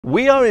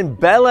We are in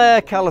Bel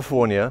Air,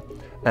 California,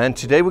 and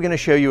today we're going to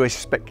show you a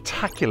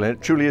spectacular,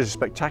 it truly is a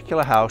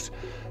spectacular house,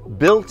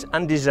 built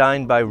and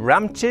designed by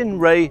Ramtin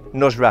Ray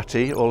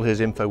Nosrati. All his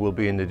info will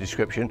be in the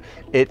description.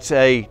 It's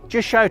a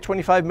just shy of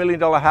 $25 million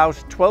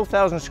house,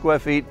 12,000 square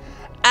feet,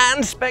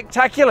 and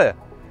spectacular.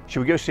 Should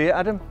we go see it,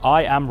 Adam?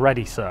 I am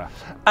ready, sir.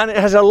 And it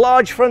has a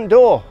large front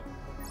door.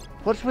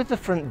 What's with the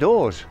front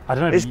doors? I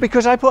don't know. It's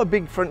because I put a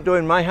big front door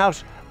in my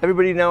house.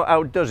 Everybody now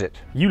outdoes it.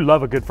 You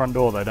love a good front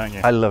door though, don't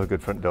you? I love a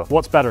good front door.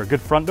 What's better, a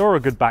good front door or a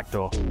good back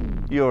door?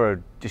 You're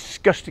a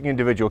disgusting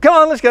individual. Come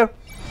on, let's go.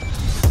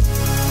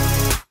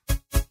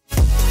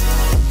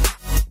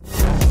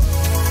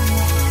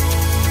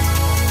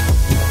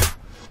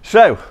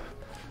 So,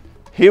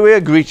 here we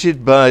are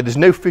greeted by, there's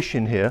no fish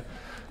in here,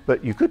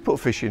 but you could put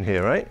fish in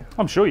here, right?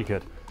 I'm sure you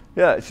could.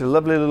 Yeah, it's a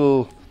lovely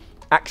little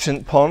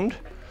accent pond.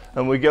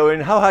 And we go in,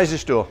 how high is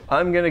this door?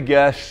 I'm gonna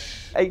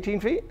guess 18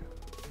 feet?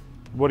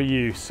 What are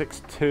you,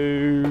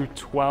 6'2",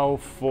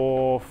 12,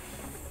 4,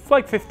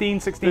 like 15,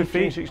 16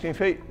 feet? 16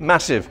 feet,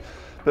 massive,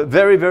 but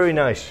very, very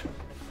nice.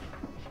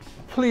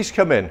 Please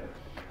come in.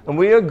 And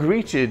we are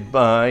greeted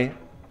by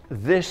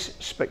this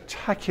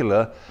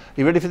spectacular,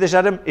 you ready for this,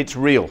 Adam? It's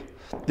real.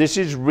 This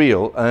is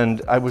real,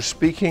 and I was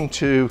speaking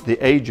to the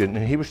agent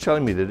and he was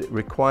telling me that it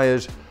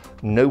requires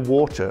no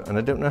water, and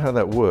I don't know how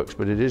that works,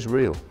 but it is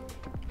real.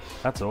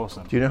 That's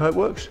awesome. Do you know how it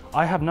works?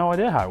 I have no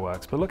idea how it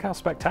works, but look how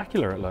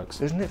spectacular it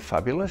looks. Isn't it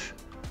fabulous?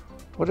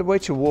 What a way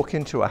to walk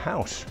into a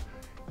house,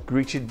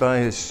 greeted by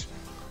this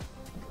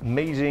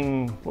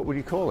amazing, what would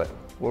you call it?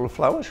 Wall of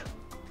flowers?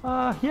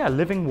 Yeah,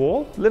 living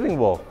wall. Living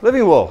wall.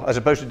 Living wall, as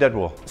opposed to dead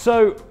wall.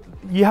 So,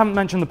 you haven't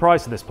mentioned the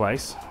price of this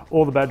place,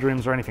 or the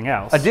bedrooms or anything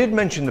else. I did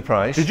mention the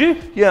price. Did you?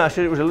 Yeah, I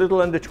said it was a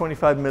little under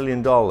 $25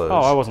 million. Oh,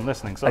 I wasn't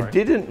listening, sorry. I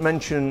didn't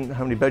mention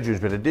how many bedrooms,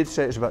 but I did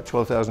say it's about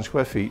 12,000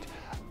 square feet.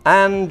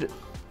 And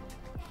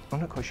I'm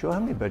not quite sure how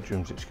many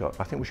bedrooms it's got.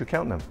 I think we should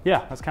count them.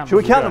 Yeah, let's count them.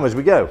 Should we count them as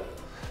we go?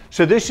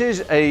 So this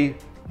is a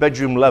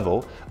bedroom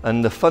level,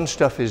 and the fun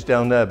stuff is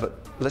down there,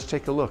 but let's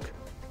take a look.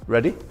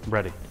 Ready?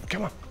 Ready.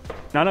 Come on.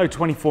 Now, I know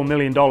 $24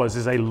 million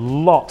is a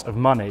lot of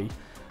money,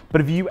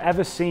 but have you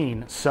ever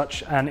seen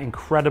such an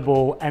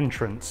incredible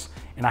entrance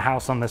in a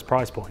house on this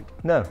price point?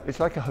 No, it's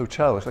like a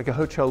hotel. It's like a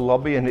hotel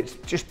lobby, and it's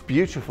just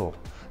beautiful.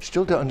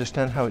 Still don't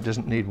understand how it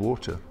doesn't need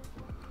water.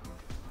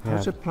 How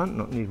does a plant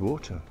not need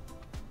water?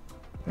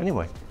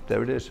 Anyway,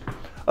 there it is.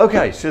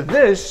 Okay, so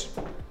this,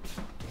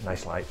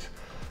 nice lights.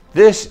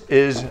 This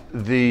is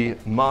the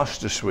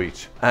master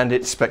suite, and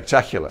it's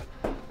spectacular.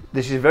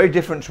 This is very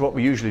different to what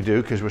we usually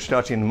do because we're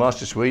starting in the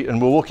master suite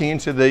and we're walking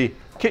into the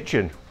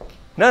kitchen.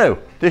 No,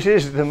 this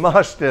is the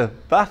master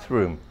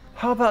bathroom.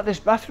 How about this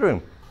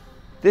bathroom?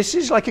 This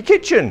is like a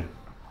kitchen.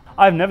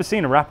 I've never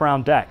seen a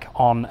wraparound deck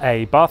on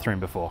a bathroom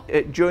before.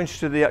 It joins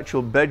to the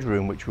actual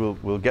bedroom, which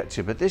we'll get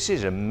to, but this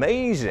is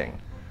amazing.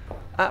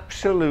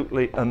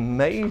 Absolutely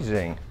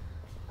amazing.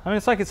 I mean,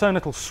 it's like its own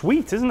little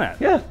suite, isn't it?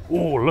 Yeah.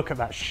 Oh, look at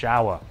that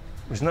shower.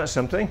 Isn't that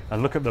something?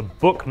 And look at the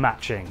book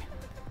matching.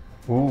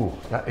 Ooh,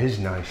 that is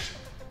nice.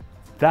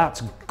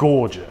 That's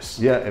gorgeous.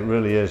 Yeah, it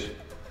really is.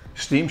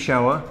 Steam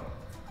shower,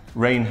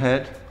 rain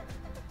head,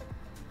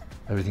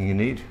 everything you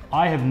need.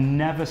 I have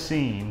never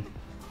seen,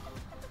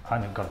 I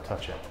haven't got to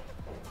touch it.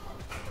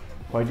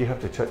 Why do you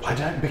have to touch it? I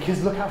don't,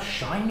 because look how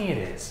shiny it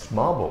is. It's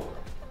marble.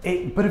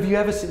 But have you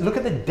ever seen, look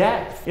at the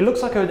depth. It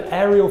looks like an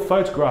aerial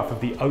photograph of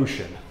the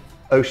ocean.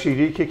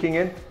 OCD kicking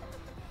in?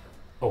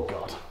 Oh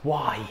God,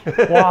 why?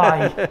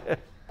 Why?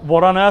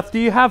 What on earth do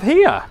you have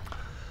here?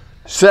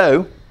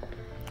 So,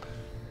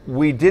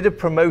 we did a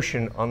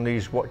promotion on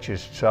these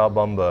watches, Tsar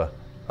Bomba,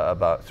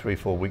 about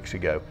 3-4 weeks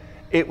ago.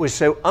 It was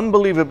so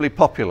unbelievably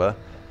popular,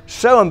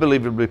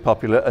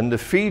 and the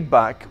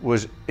feedback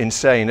was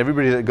insane.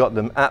 Everybody that got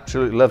them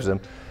absolutely loves them.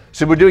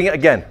 So we're doing it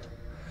again.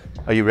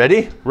 Are you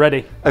ready?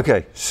 Ready.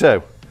 Okay,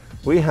 so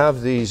we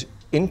have these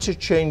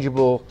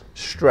interchangeable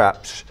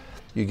straps.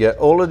 You get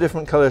all the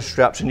different color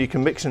straps and you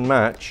can mix and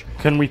match.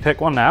 Can we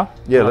pick one now?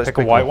 Yeah, let's pick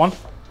a white one.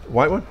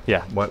 White one?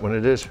 Yeah. White one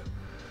it is.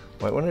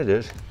 White one it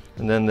is.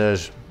 And then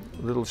there's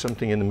a little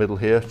something in the middle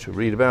here to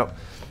read about.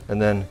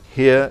 And then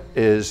here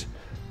is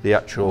the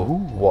actual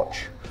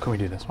watch. Can we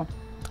do this one?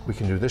 We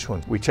can do this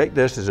one. We take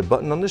this, there's a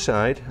button on the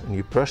side, and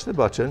you press the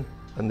button,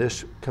 and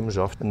this comes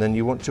off. And then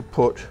you want to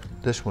put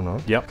this one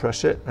on. Yep.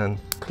 Press it and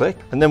click.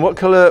 And then what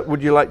color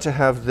would you like to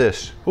have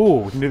this? Oh,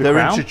 we can do the They're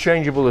crown.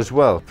 interchangeable as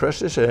well. Press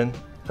this in,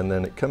 and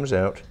then it comes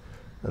out,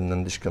 and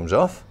then this comes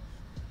off.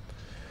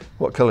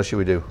 What color should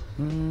we do?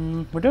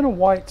 We're doing a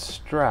white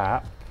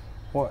strap.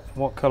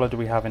 What color do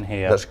we have in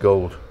here? That's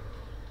gold.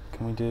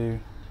 Can we do?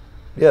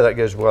 Yeah, that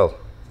goes well.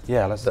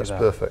 Yeah, let's do that. That's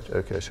perfect.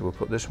 Okay, so we'll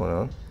put this one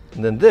on.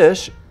 And then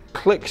this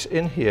clicks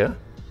in here,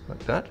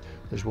 like that.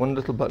 There's one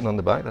little button on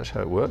the back, that's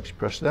how it works. You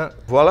press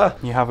that, voila.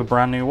 You have a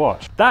brand new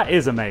watch. That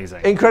is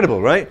amazing.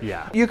 Incredible, right?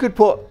 Yeah. You could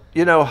put,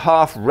 you know,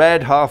 half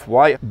red, half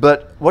white,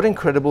 but what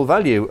incredible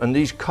value. And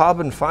these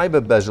carbon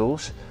fiber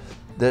bezels,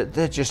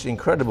 they're just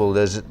incredible.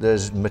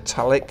 There's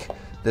metallic,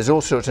 there's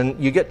all sorts, and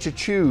you get to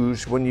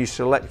choose when you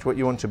select what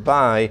you want to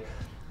buy,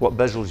 what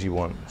bezels you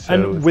want. So,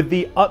 And with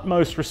the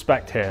utmost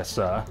respect here,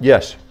 sir,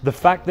 yes, the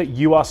fact that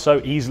you are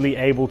so easily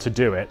able to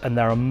do it and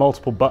there are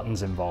multiple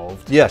buttons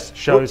involved yes,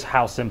 shows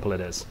how simple it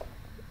is.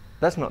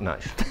 that's not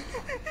nice.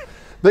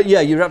 But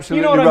yeah, you're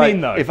absolutely what I right. mean,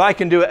 though? If I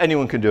can do it,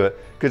 anyone can do it,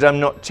 because I'm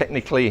not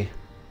technically,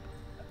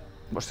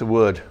 what's the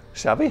word,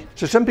 savvy?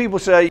 So some people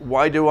say,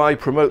 why do I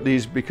promote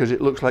these? Because it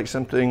looks like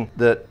something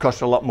that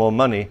costs a lot more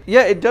money.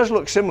 Yeah, it does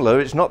look similar,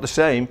 it's not the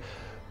same,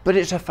 but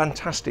it's a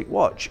fantastic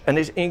watch and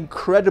it's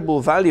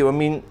incredible value. I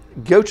mean,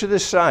 go to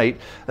this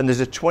site and there's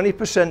a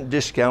 20%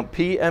 discount,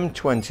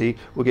 PM20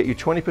 will get you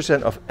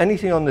 20% off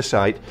anything on the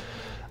site.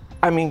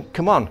 I mean,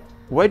 come on,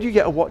 where do you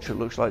get a watch that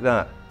looks like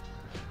that?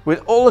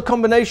 With all the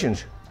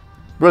combinations.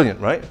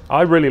 Brilliant, right?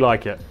 I really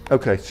like it.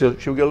 Okay, so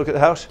should we go look at the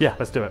house? Yeah,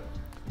 let's do it.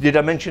 Did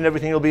I mention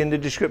everything will be in the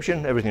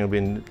description? Everything will be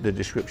in the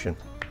description.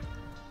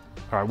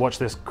 All right, watch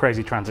this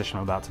crazy transition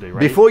I'm about to do.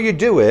 Ready? Before you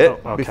do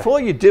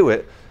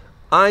it,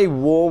 I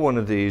wore one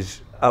of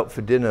these out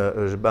for dinner. It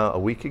was about a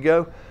week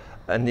ago,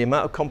 and the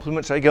amount of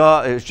compliments I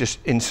got, it was just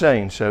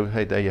insane. So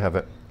hey, there you have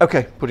it.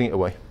 Okay, putting it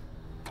away.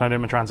 Can I do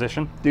my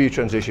transition? Do your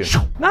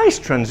transition. Nice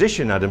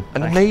transition, Adam.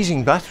 An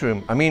amazing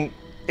bathroom. I mean,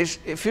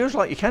 it feels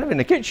like you're kind of in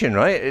the kitchen,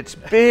 right? It's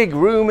big,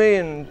 roomy,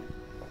 and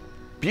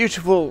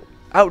beautiful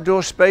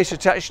outdoor space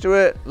attached to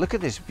it. Look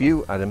at this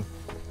view, Adam.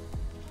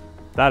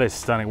 That is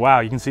stunning.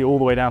 Wow, you can see all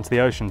the way down to the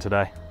ocean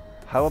today.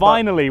 How about,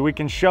 Finally, we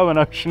can show an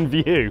ocean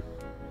view.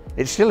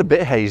 it's still a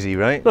bit hazy,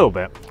 right? A little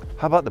bit.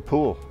 How about the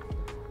pool?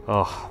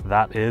 Oh,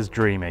 that is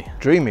dreamy.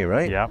 Dreamy,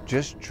 right? Yeah.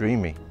 Just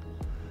dreamy.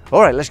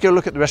 All right, let's go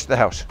look at the rest of the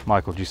house.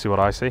 Michael, do you see what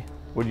I see?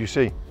 What do you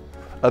see?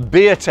 A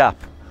beer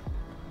tap.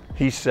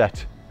 He's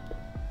set.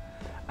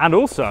 And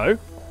also,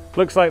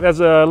 looks like there's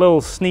a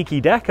little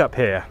sneaky deck up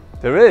here.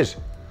 There is.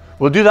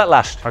 We'll do that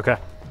last. Okay.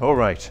 All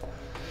right.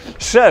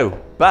 So,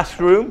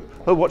 bathroom.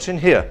 Oh, what's in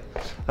here?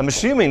 I'm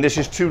assuming this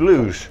is two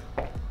loos.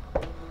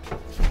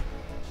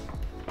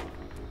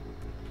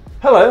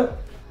 Hello.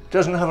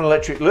 Doesn't have an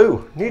electric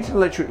loo. Needs an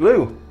electric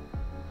loo.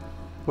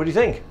 What do you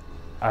think?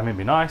 I mean, it'd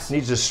be nice.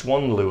 Needs a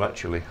swan loo,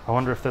 actually. I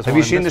wonder if there's Have one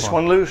you in seen the this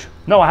swan one. loos?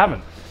 No, I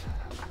haven't.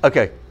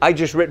 Okay, I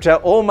just ripped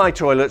out all my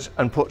toilets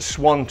and put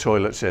swan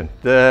toilets in.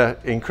 They're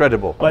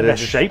incredible. Like they're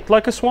shaped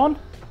like a swan?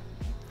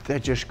 They're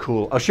just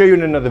cool. I'll show you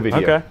in another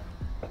video. Okay.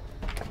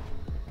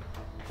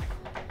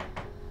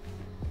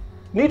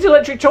 Needs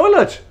electric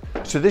toilet.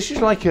 So this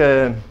is like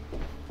a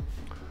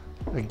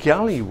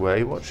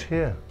galleyway. What's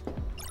here?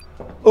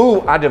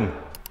 Oh, Adam,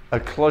 a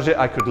closet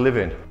I could live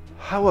in.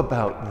 How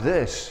about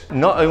this?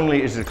 Not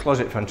only is the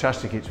closet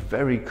fantastic, it's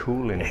very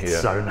cool in here.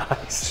 It's so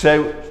nice.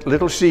 So,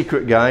 little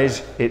secret,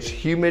 guys, it's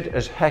humid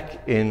as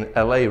heck in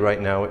LA right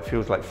now. It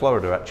feels like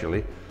Florida,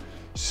 actually.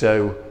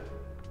 So,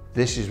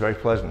 this is very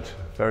pleasant.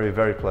 Very,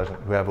 very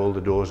pleasant. We have all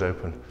the doors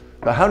open.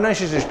 But how nice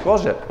is this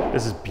closet?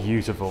 This is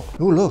beautiful.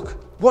 Oh, look,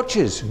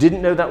 watches.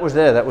 Didn't know that was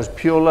there. That was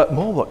pure luck.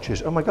 More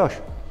watches. Oh my gosh.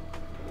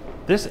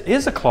 This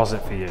is a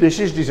closet for you. This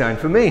is designed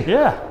for me.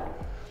 Yeah.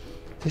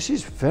 This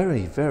is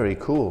very, very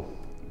cool.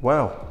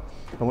 Wow.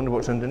 I wonder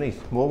what's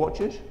underneath. More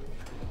watches?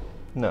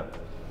 No.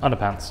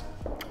 Underpants.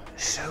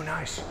 So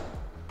nice.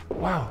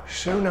 Wow,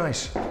 so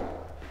nice.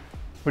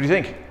 What do you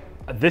think?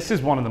 This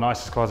is one of the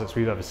nicest closets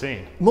we've ever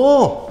seen.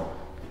 More!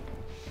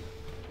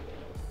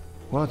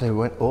 Well, they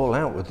went all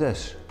out with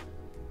this.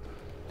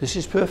 This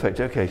is perfect,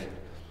 okay.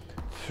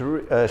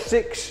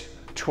 6,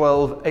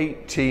 12,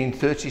 18,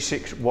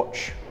 36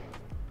 watch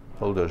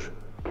holders.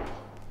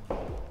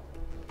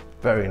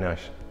 Very nice.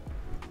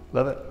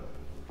 Love it.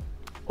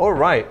 All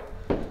right,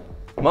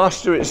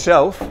 master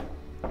itself,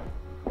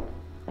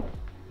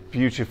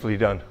 beautifully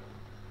done.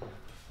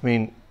 I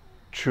mean,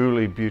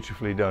 truly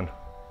beautifully done.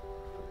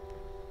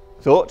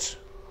 Thoughts?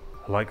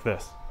 I like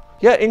this.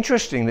 Yeah,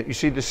 interesting that you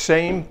see the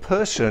same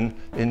person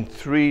in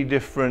 3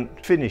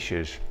 different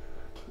finishes.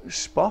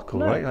 Sparkle,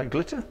 No. right? Like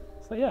glitter?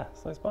 So yeah,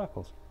 it's like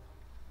sparkles.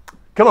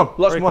 Come on,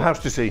 lots Very more cool. house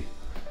to see.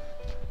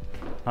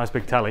 Nice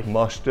big telly.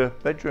 Master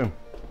bedroom.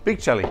 Big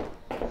telly.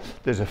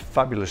 There's a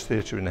fabulous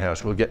theatre in the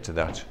house. We'll get to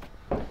that.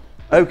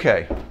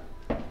 Okay.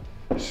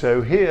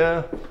 So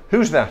here,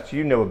 who's that?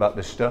 You know about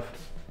this stuff.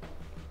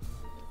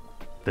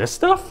 This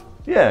stuff?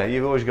 Yeah,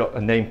 you've always got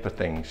a name for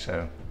things,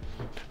 so.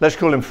 Let's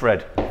call him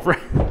Fred.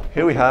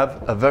 Here we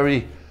have a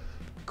very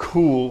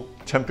cool,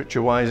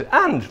 temperature-wise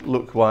and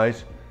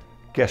look-wise,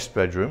 guest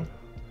bedroom.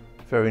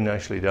 Very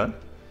nicely done.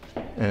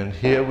 And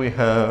here we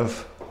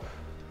have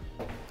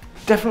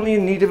definitely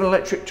in need of an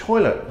electric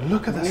toilet.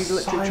 Look at the Need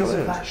electric size toilet.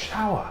 of that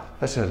shower.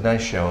 That's a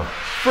nice shower.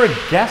 For a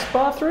guest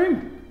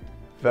bathroom?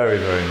 Very,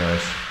 very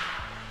nice.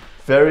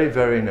 Very,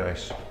 very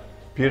nice.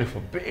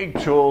 Beautiful. Big,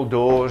 tall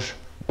doors.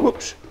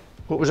 Whoops.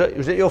 What was that?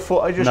 Was it your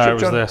foot I just No,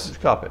 tripped it was on? this. It's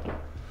carpet.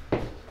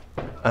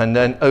 And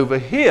then over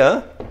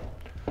here,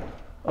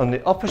 on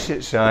the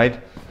opposite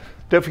side,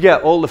 don't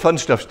forget all the fun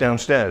stuff's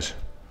downstairs.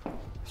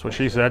 That's what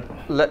she said.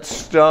 Let's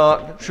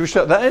start, should we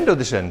start that end or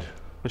this end?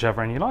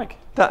 Whichever end you like.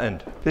 That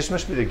end. This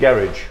must be the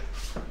garage.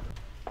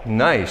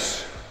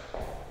 Nice.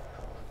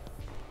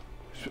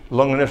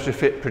 Long enough to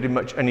fit pretty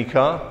much any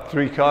car,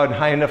 3 car, and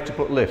high enough to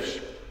put lifts.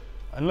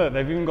 And look,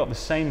 they've even got the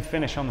same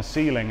finish on the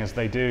ceiling as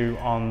they do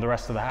on the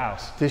rest of the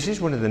house. This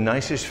is one of the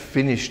nicest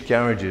finished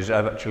garages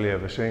I've actually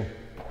ever seen.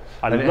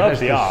 I love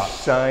the art.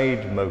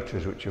 Side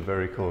motors, which are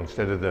very cool,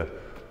 instead of the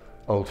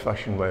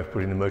old-fashioned way of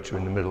putting the motor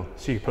in the middle.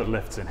 So you could put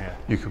lifts in here.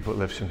 You could put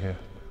lifts in here.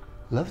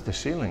 Love the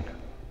ceiling.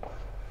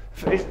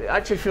 It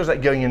actually feels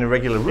like going in a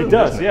regular room. It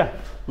does, doesn't it? yeah.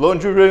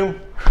 Laundry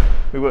room.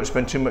 We won't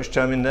spend too much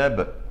time in there,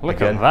 but look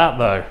again, at that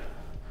though.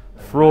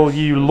 For all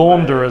you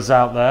launderers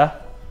out there.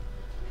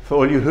 For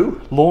all you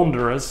who?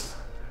 Launderers.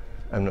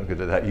 I'm not good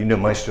at that. You know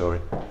my story.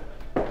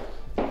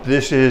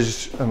 This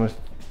is, I'm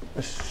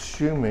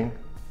assuming,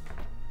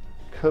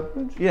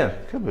 cupboards? Yeah,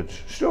 cupboards.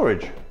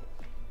 Storage.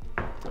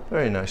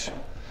 Very nice.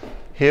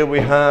 Here we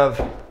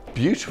have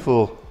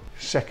beautiful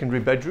secondary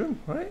bedroom,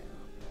 right?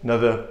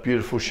 Another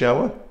beautiful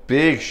shower.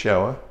 Big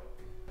shower.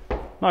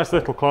 Nice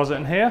little closet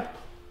in here.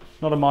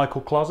 Not a Michael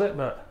closet,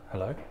 but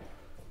hello.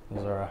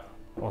 Is there a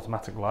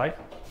automatic light?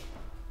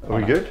 Are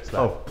we good?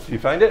 Oh, you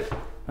find it?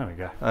 There we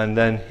go. And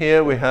then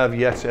here we have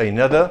yet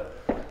another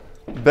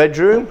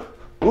bedroom.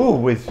 Ooh,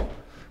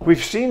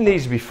 we've seen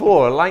these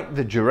before. I like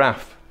the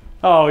giraffe.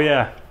 Oh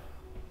yeah.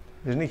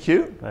 Isn't he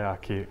cute? They are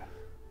cute.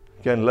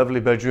 Again, lovely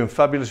bedroom,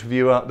 fabulous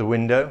view out the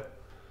window.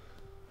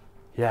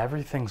 Yeah,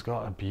 everything's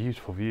got a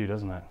beautiful view,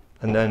 doesn't it?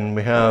 And then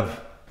we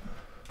have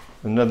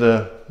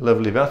another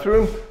lovely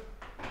bathroom.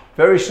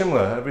 Very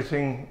similar,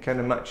 everything kind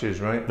of matches,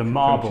 right? The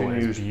marble is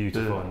Continues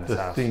beautiful in this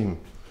house. The theme.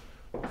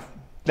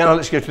 Now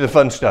let's get to the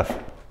fun stuff.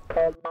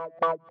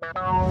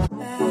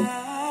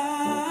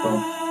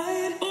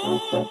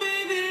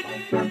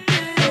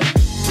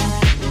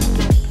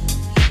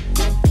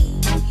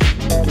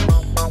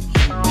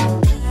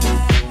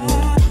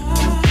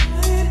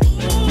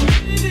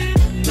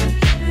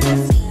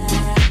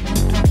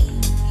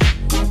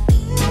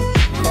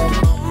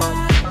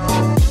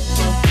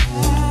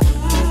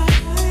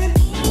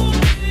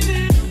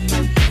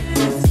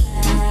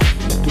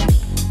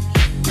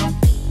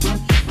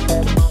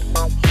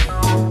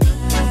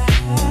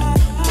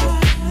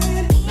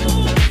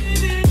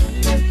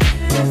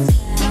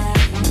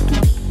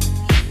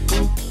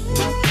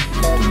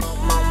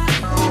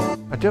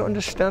 I don't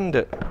understand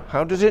it.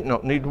 How does it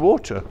not need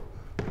water?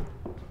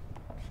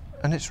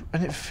 And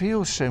it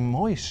feels so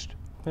moist.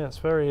 Yeah, it's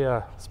very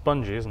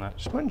spongy, isn't it?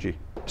 Spongy.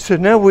 So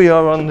now we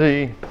are on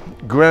the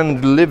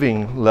grand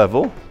living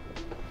level,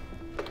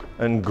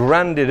 and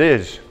grand it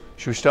is.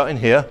 Should we start in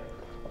here?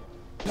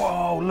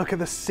 Whoa, look at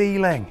the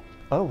ceiling.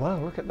 Oh wow,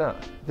 look at that.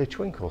 They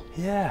twinkle.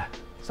 Yeah,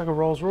 it's like a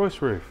Rolls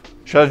Royce roof.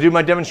 Shall I do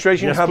my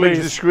demonstration? Yes, How big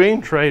is the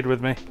screen? Trade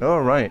with me.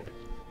 All right.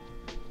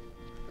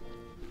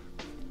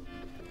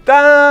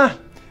 Da!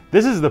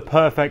 This is the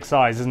perfect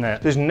size, isn't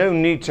it? There's no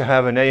need to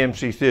have an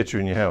AMC theatre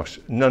in your house.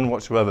 None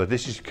whatsoever.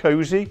 This is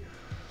cozy.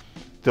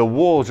 The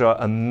walls are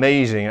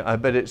amazing. I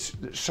bet it's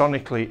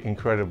sonically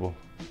incredible.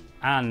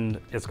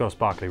 And it's got a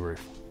sparkly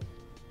roof.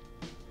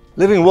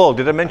 Living wall.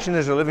 Did I mention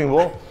there's a living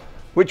wall?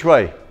 Which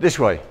way? This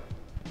way.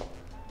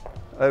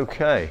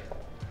 Okay.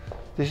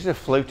 This is a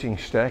floating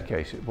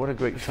staircase. What a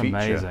great feature.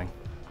 Amazing.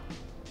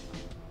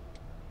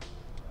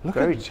 Look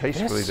Very at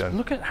tastefully this. done.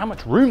 Look at how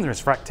much room there is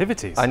for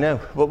activities. I know.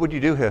 What would you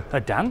do here? A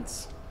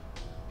dance?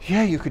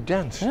 Yeah, you could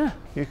dance. Yeah.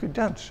 You could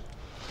dance.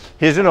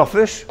 Here's an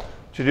office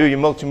to do your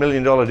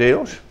multi-million-dollar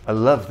deals. I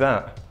love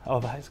that. Oh,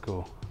 that is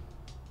cool.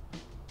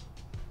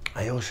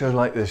 I also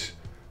like this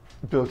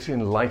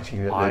built-in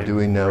lighting that I they're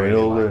doing now in really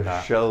all like the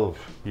that. shelves.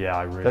 Yeah,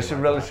 I really That's a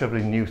like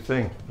relatively new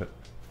thing, but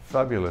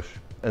fabulous.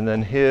 And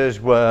then here's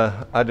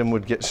where Adam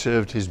would get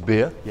served his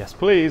beer. that. Yes,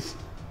 please.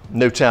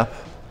 No tap.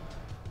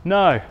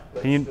 No.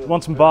 You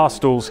want some bar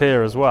stools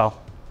here as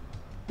well.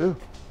 Ooh.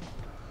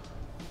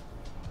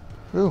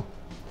 Ooh.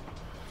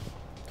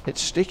 It's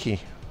sticky.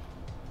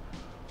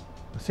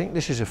 I think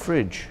this is a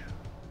fridge.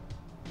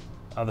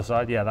 Other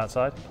side, yeah, that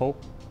side. Pull.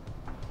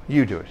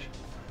 You do it.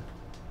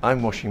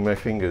 I'm washing my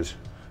fingers.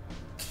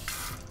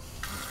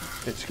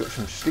 It's got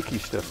some sticky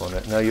stuff on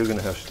it. Now you're going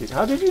to have sticky.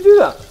 How did you do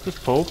that?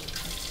 Just pull.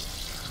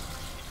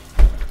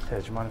 Here,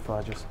 do you mind if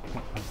I just...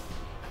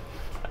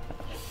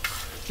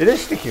 It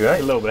is sticky,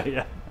 right? A little bit,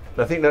 yeah.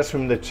 I think that's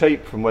from the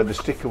tape from where the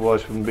sticker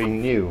was from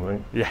being new,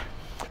 right? Yeah.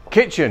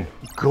 Kitchen.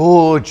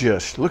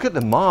 Gorgeous. Look at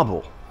the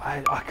marble.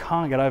 I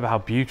can't get over how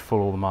beautiful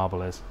all the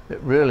marble is. It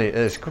really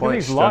is Look at quite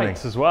these stunning.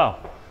 lights as well.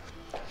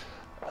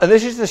 And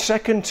this is the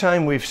second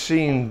time we've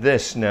seen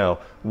this now,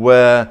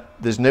 where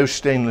there's no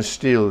stainless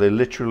steel. They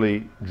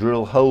literally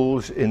drill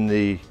holes in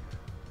the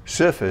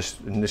surface,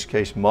 in this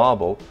case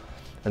marble,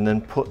 and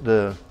then put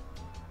the,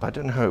 I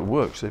don't know how it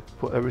works. They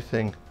put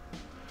everything,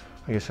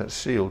 I guess that's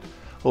sealed,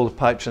 all the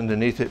pipes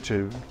underneath it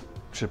to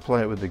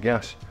supply it with the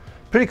gas.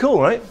 Pretty cool,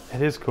 right?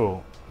 It is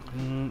cool.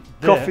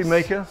 Coffee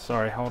maker.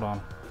 Sorry, hold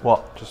on.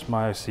 What? Just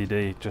my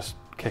OCD just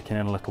kicking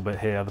in a little bit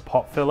here. The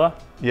pot filler,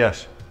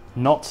 Yes.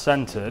 not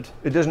centered,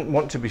 It doesn't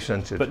want to be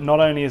centered. but not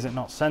only is it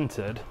not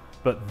centered,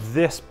 but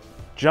this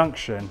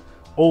junction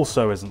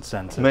also isn't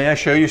centered. May I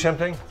show you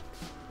something?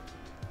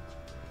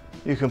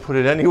 You can put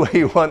it any way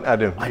you want,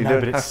 Adam. I You know, don't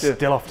but it's have to.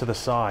 still off to the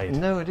side.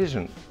 No, it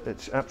isn't.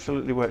 It's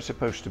absolutely where it's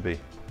supposed to be.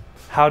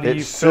 How do It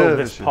you fill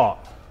this services.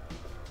 pot?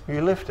 Will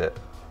you lift it?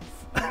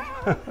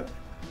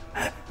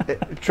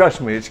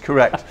 Trust me, it's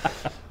correct.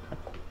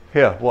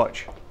 Here,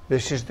 watch.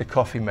 This is the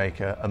coffee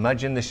maker.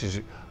 Imagine this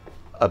is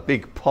a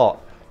big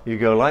pot. You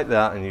go like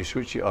that and you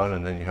switch it on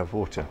and then you have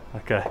water.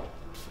 Okay.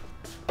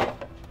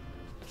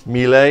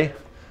 Melee,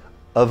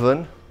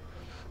 oven,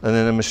 and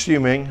then I'm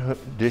assuming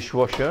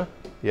dishwasher,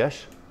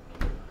 yes.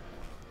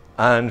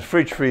 And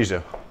fridge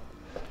freezer.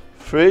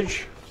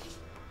 Fridge,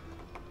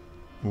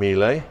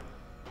 melee,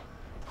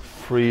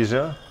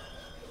 freezer,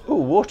 oh,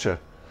 water.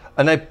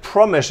 And I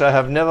promise I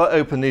have never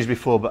opened these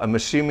before, but I'm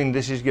assuming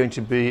this is going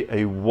to be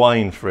a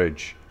wine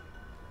fridge.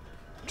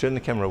 Turn the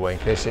camera away in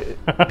case it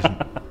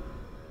isn't.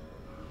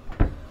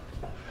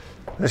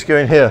 Let's go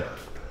in here.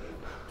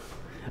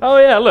 Oh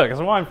yeah, look, it's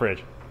a wine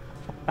fridge.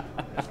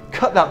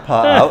 Cut that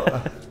part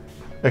out.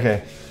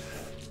 Okay.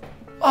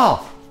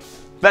 Oh,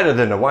 better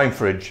than a wine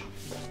fridge.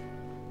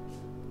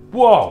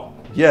 Whoa.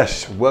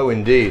 Yes, whoa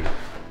indeed.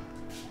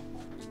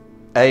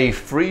 A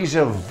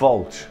freezer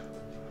vault.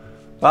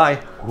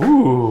 Bye.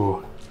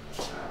 Ooh.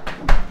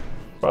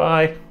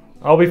 Bye.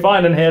 I'll be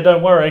fine in here,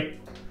 don't worry.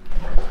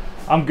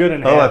 I'm good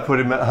in here. Oh, I put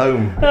him at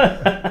home.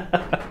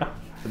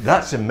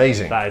 That's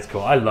amazing. That is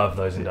cool. I love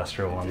those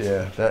industrial ones.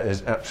 Yeah, that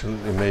is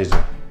absolutely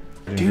amazing.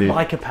 Do you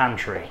like a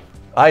pantry?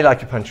 I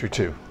like a pantry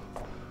too.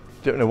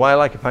 Don't know why I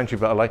like a pantry,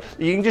 but I like,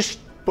 you can just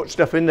put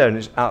stuff in there and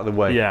it's out of the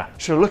way. Yeah.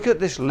 So look at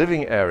this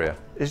living area.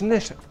 Isn't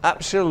this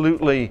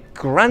absolutely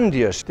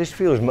grandiose? This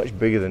feels much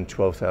bigger than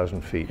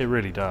 12,000 feet. It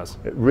really does.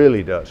 It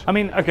really does. I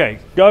mean, okay,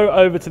 go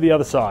over to the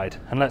other side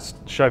and let's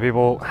show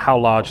people how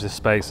large this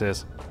space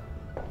is.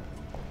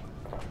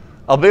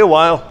 I'll be a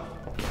while.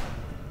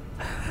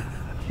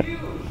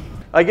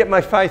 I get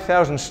my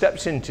 5,000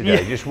 steps in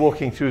today, just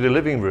walking through the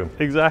living room.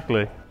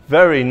 Exactly.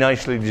 Very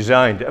nicely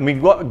designed. I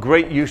mean, what a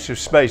great use of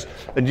space.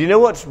 And do you know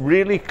what's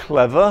really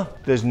clever?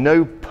 There's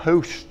no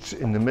posts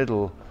in the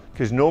middle,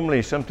 because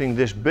normally something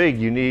this big,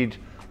 you need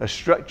a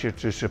structure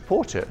to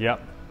support it.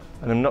 Yep.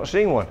 And I'm not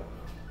seeing one.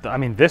 I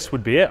mean, this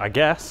would be it, I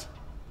guess.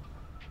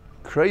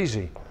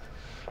 Crazy.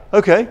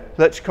 Okay,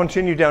 let's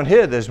continue down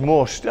here. There's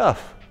more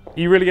stuff. Are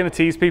you really going to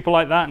tease people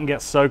like that and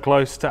get so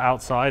close to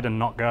outside and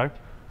not go?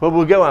 Well,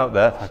 we'll go out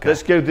there. Okay.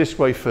 Let's go this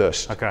way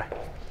first. Okay.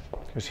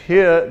 Because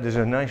here, there's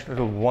a nice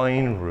little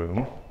wine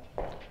room.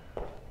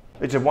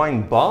 It's a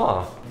wine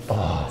bar.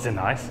 Oh, Is it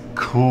nice?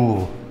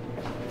 cool.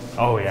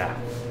 Oh, yeah.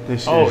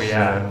 This Oh, is,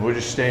 yeah. we're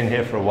just staying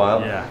here for a while.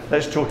 Yeah.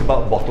 Let's talk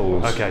about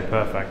bottles. Okay,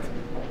 perfect.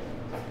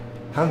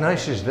 How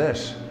nice is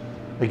this?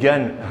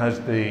 Again, it has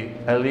the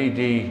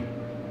LED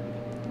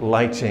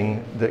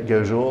lighting that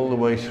goes all the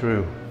way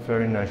through.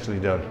 Very nicely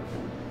done.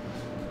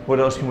 What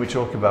else can we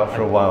talk about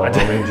for a while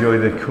while we enjoy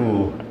the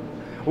cool?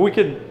 We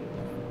could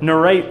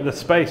narrate the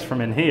space from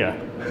in here.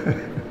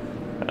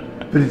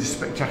 But it's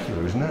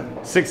spectacular, isn't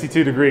it?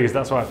 62 degrees,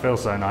 that's why it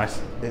feels so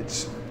nice.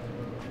 It's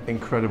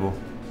incredible.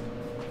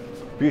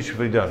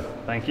 Beautifully done.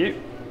 Thank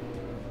you.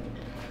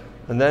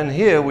 And then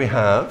here we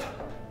have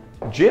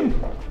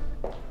Jim.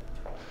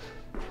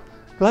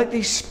 Like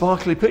these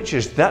sparkly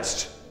pictures,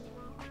 that's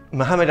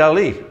Muhammad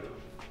Ali.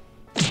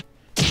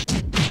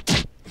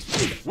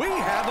 We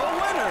have a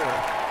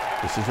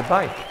winner! This is a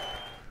bike.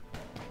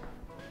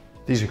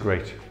 These are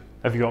great.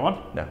 Have you got one?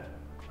 No.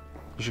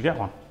 You should get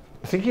one.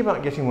 I'm thinking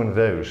about getting one of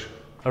those.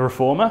 A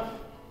reformer?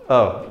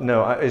 Oh,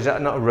 no, is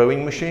that not a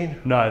rowing machine?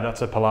 No,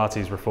 that's a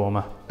Pilates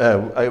reformer.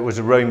 It was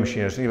a rowing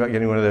machine. I was thinking about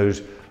getting one of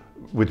those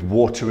with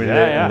water in it,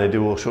 Yeah. and they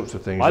do all sorts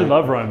of things. I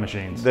love rowing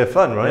machines. They're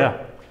fun, right?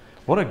 Yeah.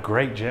 What a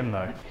great gym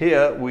though.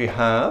 Here we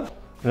have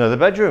another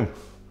bedroom.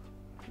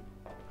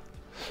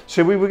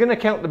 So we were going to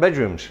count the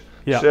bedrooms.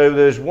 Yeah. So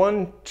there's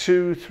 1,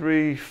 2,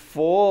 3,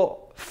 4,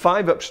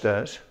 5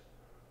 upstairs,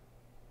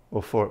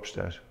 or 4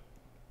 upstairs.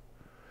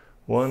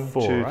 1,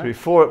 4, 2, right? 3,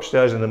 4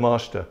 upstairs and the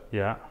master.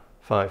 Yeah.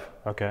 5.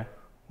 Okay.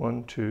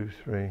 1, 2,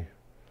 3,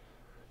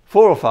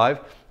 4 or 5,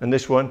 and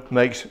this one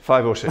makes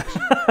 5 or 6.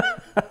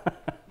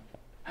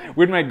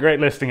 We'd make great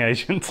listing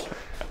agents.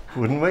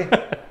 Wouldn't we?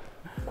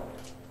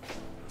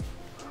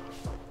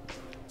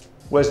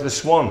 Where's the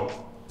swan?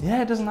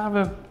 Yeah, it doesn't have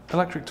an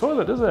electric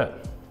toilet, does it?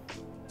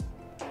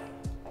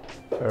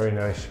 Very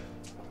nice.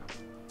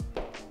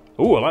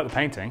 Oh, I like the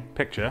painting.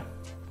 Picture.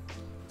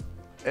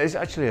 It's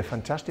actually a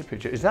fantastic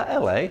picture. Is that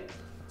LA?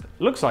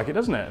 Looks like it,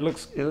 doesn't it? It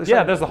looks It looks yeah,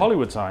 like- there's the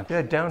Hollywood sign.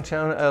 Yeah,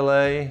 downtown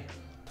LA.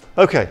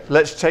 Okay,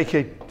 let's take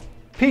a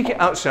peek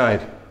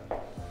outside.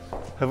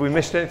 Have we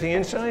missed anything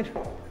inside?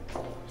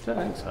 I don't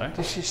think so.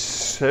 This is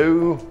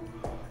so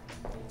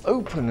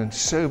open and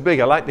so big.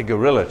 I like the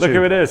gorilla too. Look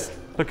who it is.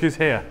 Look who's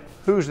here.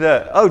 Who's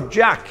there? Oh,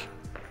 Jack.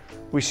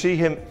 We see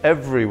him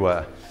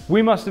everywhere.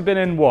 We must have been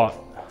in what?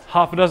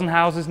 Half a dozen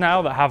houses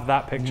now that have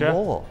that picture?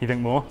 More. You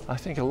think more? I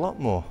think a lot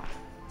more.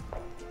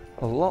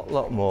 A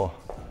lot more.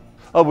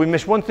 Oh, we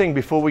missed one thing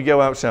before we go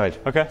outside.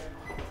 Okay.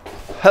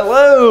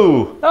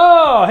 Hello!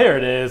 Oh, here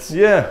it is.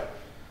 Yeah,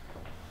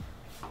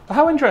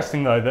 How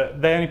interesting though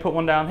that they only put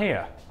one down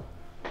here.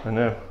 I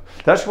know.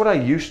 That's what I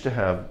used to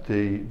have,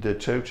 the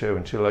Toto,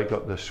 until I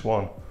got the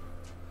swan.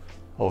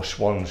 Or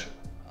swans.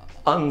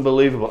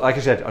 Unbelievable. Like I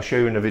said, I'll show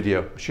you in a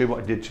video. I'll show you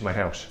what I did to my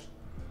house.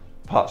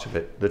 parts of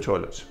it, the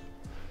toilets.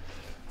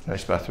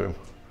 Nice bathroom.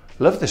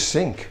 Love the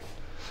sink.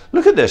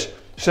 Look at this.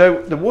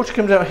 So the water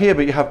comes out here,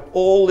 but you have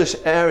all this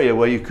area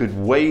where you could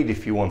wade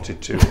if you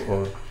wanted to,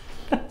 or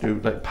do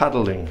like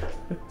paddling.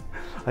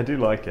 I do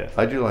like it.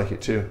 I do like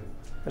it too.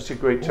 That's a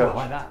great touch. I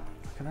like that.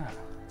 Look at that.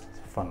 It's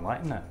a fun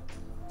light, isn't it?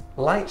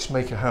 Lights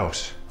make a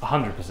house.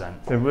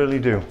 100%. They really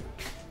do.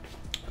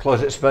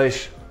 Closet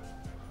space.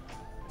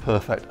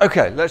 Perfect.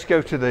 Okay, let's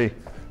go to the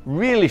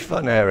really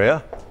fun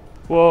area.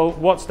 Well,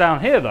 what's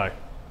down here though?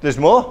 There's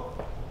more?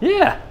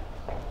 Yeah.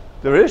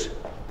 There is?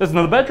 There's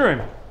another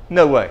bedroom.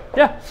 No way.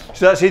 Yeah.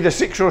 So that's either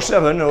 6 or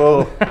 7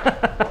 or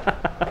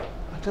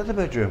another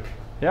bedroom.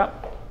 Yeah.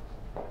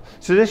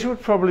 So this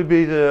would probably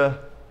be the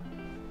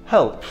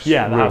helps.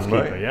 Yeah, the room,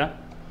 housekeeper, right? yeah.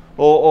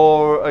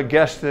 Or a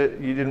guest that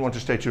you didn't want to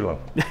stay too long.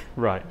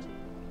 Right.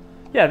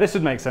 Yeah, this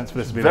would make sense for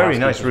this to be Very the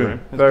nice housekeeper's room.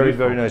 It's Very,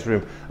 beautiful. very nice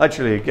room.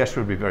 Actually, a guest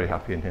would be very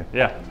happy in here.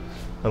 Yeah.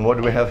 And what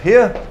do we have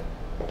here?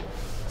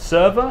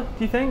 Server,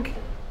 do you think?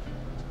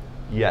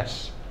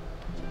 Yes.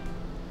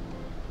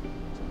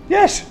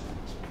 Yes.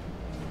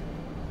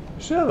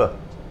 Server.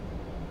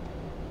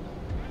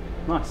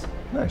 Nice.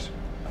 Nice.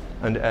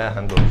 And air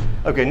handles.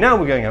 Okay, now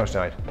we're going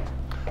outside.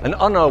 And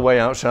on our way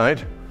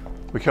outside,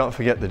 we can't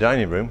forget the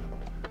dining room,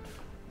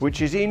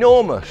 which is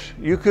enormous.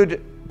 You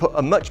could put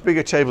a much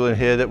bigger table in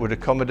here that would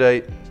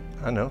accommodate,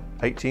 I don't know,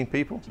 18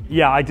 people.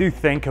 Yeah, I do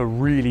think a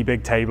really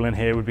big table in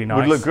here would be nice.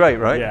 Would look great,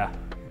 right? Yeah.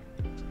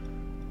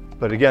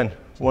 But again,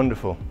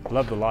 wonderful.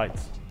 Love the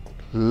lights.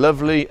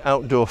 Lovely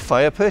outdoor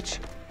fire pit.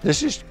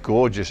 This is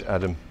gorgeous,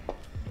 Adam.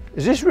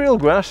 Is this real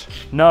grass?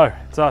 No,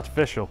 it's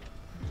artificial.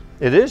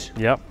 It is?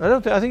 Yep.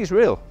 I think it's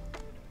real.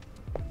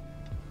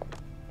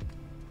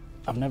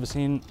 I've never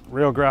seen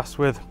real grass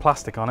with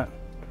plastic on it.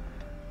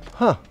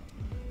 Huh.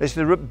 It's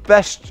the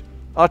best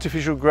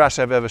artificial grass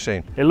I've ever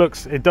seen.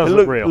 It does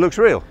look real. It looks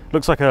real.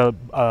 Looks like a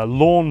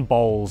lawn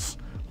bowls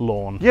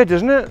lawn. Yeah,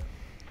 doesn't it? It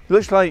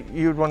looks like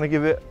you'd want to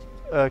give it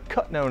a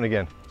cut now and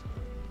again.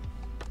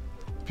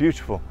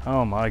 Beautiful.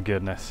 Oh my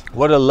goodness.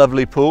 What a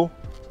lovely pool.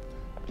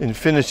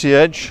 Infinity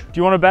edge. Do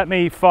you want to bet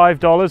me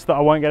 $5 that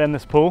I won't get in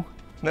this pool?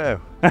 No.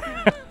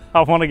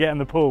 I want to get in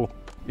the pool.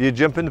 You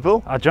jump in the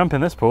pool? I'll jump in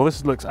this pool.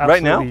 This looks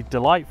Right now? absolutely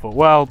delightful.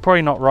 Well,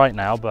 probably not right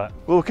now, but...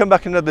 We'll come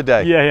back another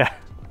day. Yeah, yeah.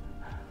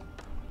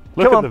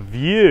 Look Come at on. the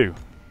view.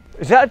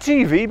 Is that a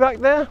TV back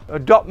there? A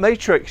dot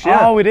matrix,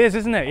 yeah. Oh, it is,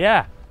 isn't it?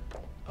 Yeah.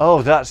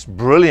 Oh, that's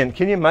brilliant.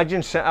 Can you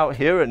imagine sat out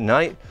here at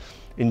night,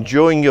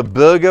 enjoying your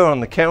burger on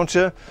the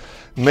counter,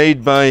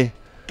 made by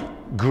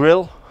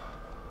grill?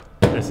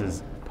 This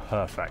is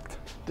perfect.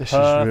 This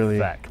is really...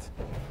 Perfect.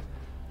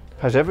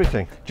 Has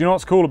everything. Do you know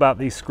what's cool about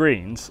these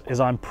screens is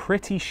I'm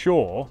pretty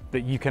sure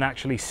that you can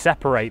actually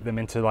separate them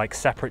into like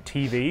separate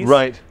TVs.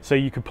 Right. So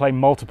you could play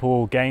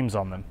multiple games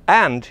on them.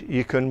 And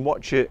you can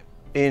watch it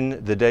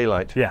in the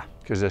daylight. Yeah.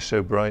 Because they're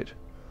so bright.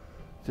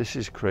 This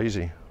is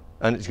crazy.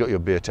 And it's got your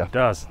beer tap. It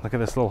does. Look at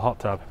this little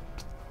hot tub.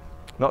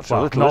 Not so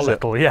Well, little, not is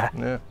little, it? yeah.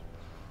 Yeah.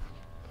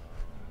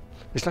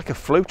 It's like a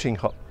floating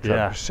hot tub.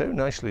 Yeah. So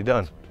nicely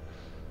done.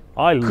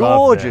 I love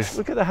Gorgeous. this.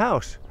 Look at the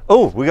house.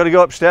 Oh, we got to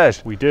go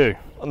upstairs. We do.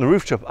 On the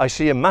rooftop, I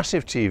see a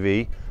massive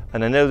TV,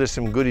 and I know there's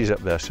some goodies up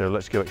there, so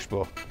let's go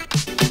explore.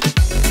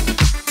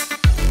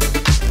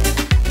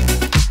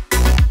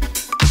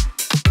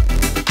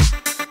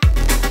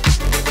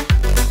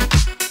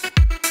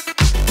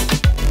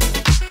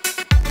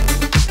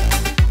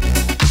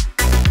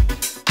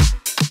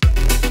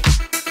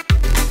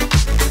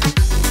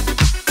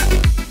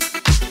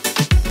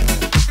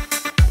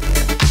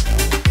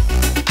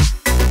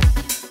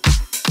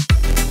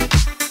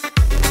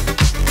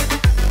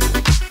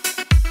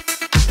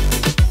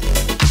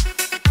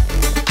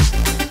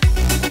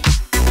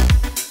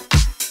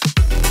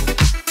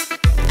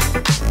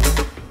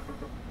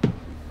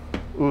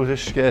 Ooh,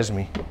 this scares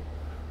me.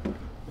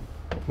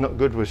 Not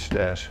good with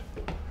stairs.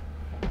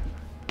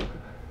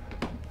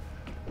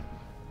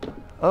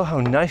 Oh, how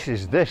nice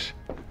is this?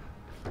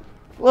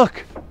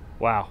 Look.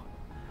 Wow.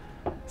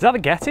 Is that the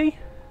Getty?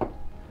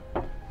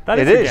 That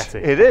It is the is.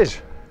 Getty. It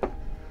is.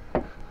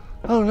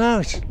 Oh no,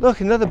 it's, look,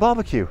 another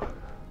barbecue.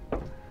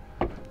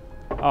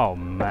 Oh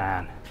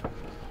man.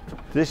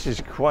 This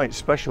is quite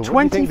special.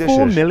 What do you think this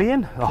 24 is?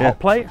 million? A Yeah. hot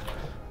plate?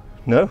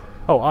 No,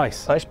 Oh,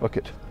 ice. ice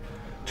bucket.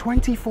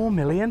 24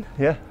 million?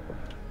 Yeah,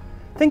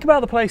 Think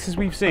about the places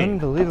we've seen.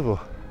 unbelievable.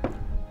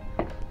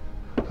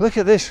 Look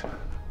at this.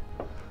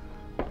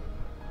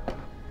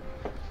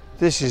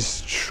 This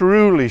is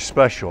truly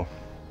special.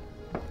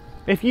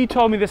 If you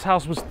told me this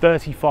house was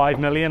 35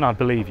 million, I'd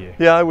believe you.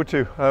 Yeah, I would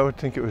too. I would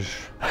think it was.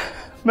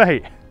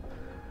 Mate,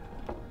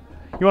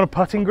 you want a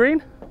putting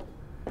green?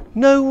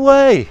 No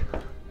way.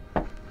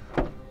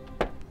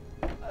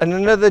 And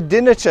another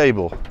dinner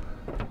table.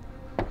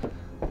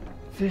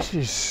 This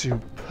is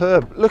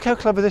superb. Look how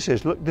clever this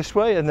is. Look this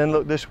way and then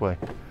look this way.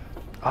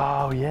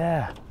 Oh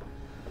yeah.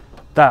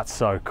 That's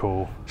so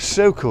cool.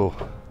 So cool.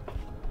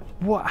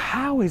 What?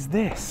 How is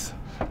this?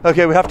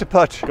 Okay, we have to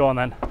putt. Go on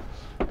then.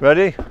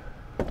 Ready?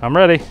 I'm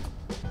ready.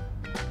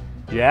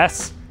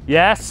 Yes.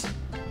 Yes.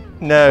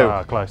 No.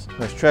 Ah, close.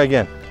 Let's try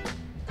again.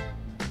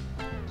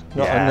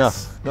 Not Yes.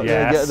 enough. Not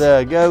Yes. gonna get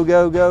there. Go,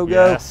 go, go, go.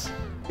 Yes.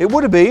 It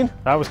would have been.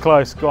 That was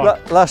close. Go on.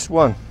 Last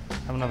one.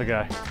 Have another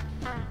go.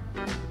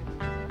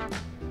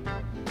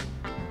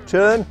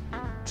 Turn,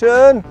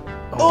 turn.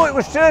 Oh, it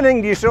was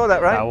turning. You saw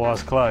that, right? That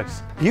was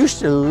close. I used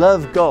to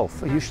love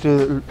golf. I used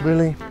to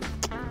really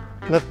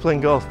love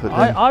playing golf, but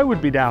then I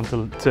would be down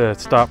to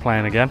start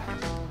playing again.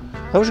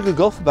 I was a good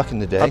golfer back in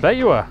the day. I bet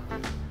you were.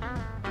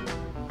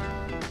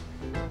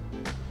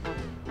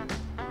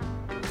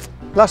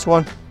 Last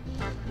one.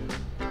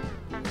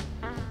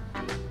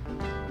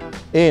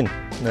 In.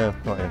 No,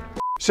 not in.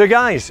 So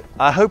guys,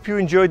 I hope you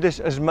enjoyed this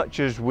as much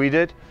as we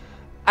did.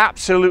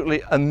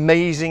 Absolutely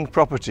amazing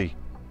property.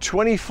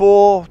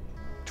 25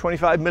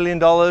 million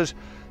dollars,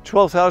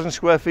 12,000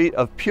 square feet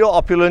of pure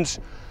opulence,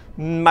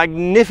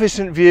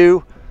 magnificent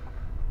view.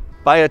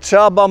 Buy a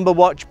Tsar Bomba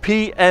watch.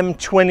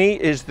 PM20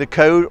 is the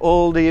code.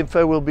 All the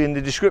info will be in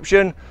the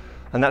description.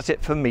 And that's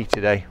it for me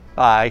today.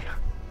 Bye.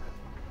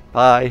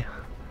 Bye.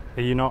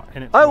 Are you not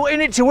in it? Oh,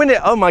 in it to win it.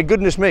 Oh my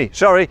goodness me.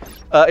 Sorry.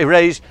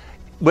 Erase.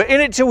 We're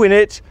in it to win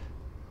it.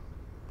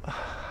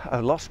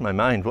 I've lost my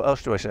mind. What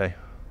else do I say?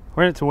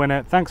 We're in it to win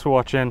it. Thanks for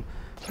watching.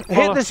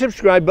 Hit the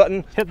subscribe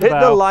button. Hit the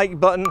bell. Like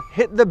button.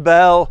 Hit the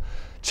bell.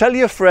 Tell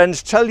your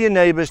friends. Tell your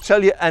neighbors.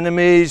 Tell your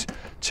enemies.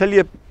 Tell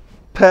your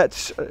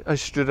pets. I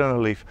stood on a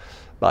leaf.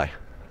 Bye.